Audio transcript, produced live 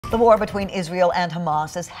The war between Israel and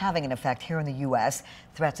Hamas is having an effect here in the U.S.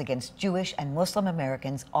 Threats against Jewish and Muslim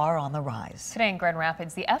Americans are on the rise. Today in Grand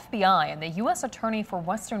Rapids, the FBI and the U.S. Attorney for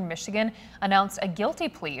Western Michigan announced a guilty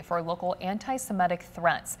plea for local anti-Semitic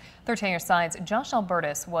threats. 13 News Side's Josh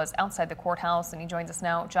Albertus was outside the courthouse and he joins us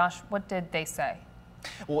now. Josh, what did they say?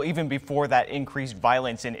 Well, even before that increased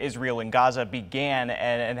violence in Israel and Gaza began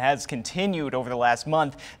and has continued over the last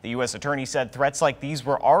month, the U.S. Attorney said threats like these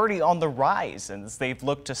were already on the rise and they've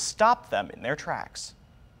looked to stop them in their tracks.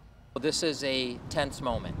 This is a tense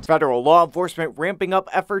moment. Federal law enforcement ramping up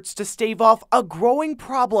efforts to stave off a growing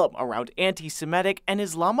problem around anti-Semitic and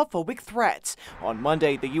Islamophobic threats. On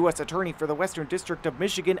Monday, the U.S. Attorney for the Western District of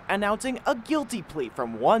Michigan announcing a guilty plea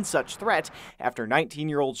from one such threat after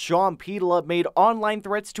 19-year-old Sean Pietila made online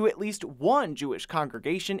threats to at least one Jewish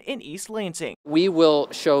congregation in East Lansing. We will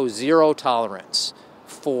show zero tolerance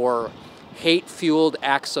for hate-fueled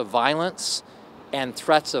acts of violence and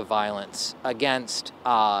threats of violence against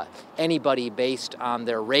anybody based on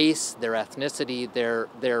their race, their ethnicity,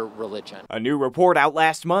 their religion. A new report out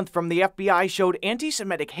last month from the FBI showed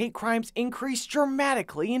anti-Semitic hate crimes increased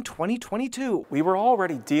dramatically in 2022. We were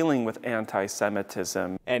already dealing with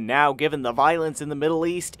anti-Semitism. And now, given the violence in the Middle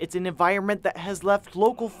East, it's an environment that has left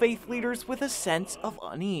local faith leaders with a sense of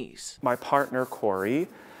unease. My partner, Corey,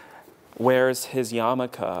 wears his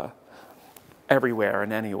yarmulke everywhere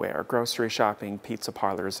and anywhere, grocery shopping, pizza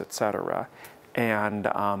parlors, etc. And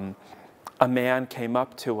a man came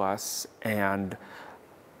up to us and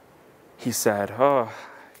he said, "Oh,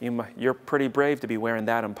 you're pretty brave to be wearing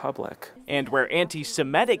that in public." And where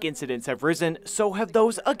anti-Semitic incidents have risen, so have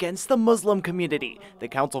those against the Muslim community. The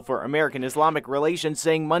Council for American Islamic Relations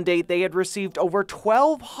saying Monday they had received over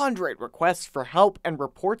 1,200 requests for help and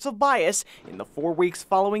reports of bias in the 4 weeks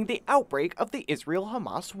following the outbreak of the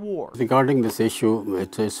Israel-Hamas war. Regarding this issue,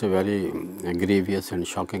 it is a very grievous and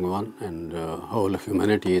shocking one, and whole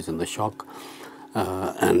humanity is in the shock.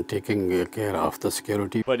 And taking care of the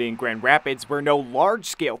security. But in Grand Rapids, where no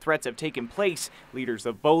large-scale threats have taken place, leaders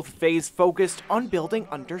of both faiths focused on building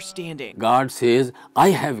understanding. God says, "I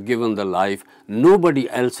have given the life. Nobody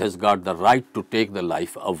else has got the right to take the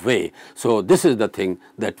life away." So this is the thing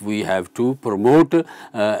that we have to promote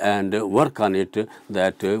and work on it,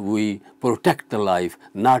 that we protect the life,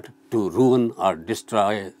 not to ruin or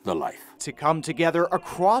destroy the life. To come together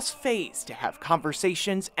across faiths to have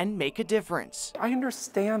conversations and make a difference. I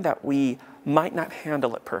understand that we might not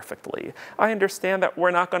handle it perfectly. I understand that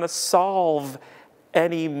we're not going to solve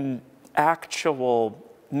any actual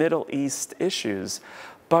Middle East issues,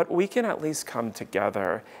 but we can at least come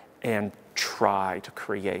together and try to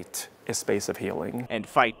create a space of healing. And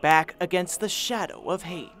fight back against the shadow of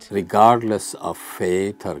hate. Regardless of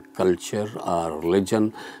faith or culture or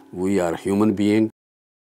religion, we are human beings.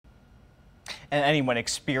 And anyone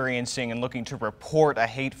experiencing and looking to report a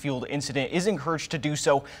hate-fueled incident is encouraged to do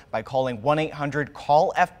so by calling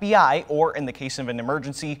 1-800-CALL-FBI or, in the case of an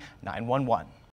emergency, 911.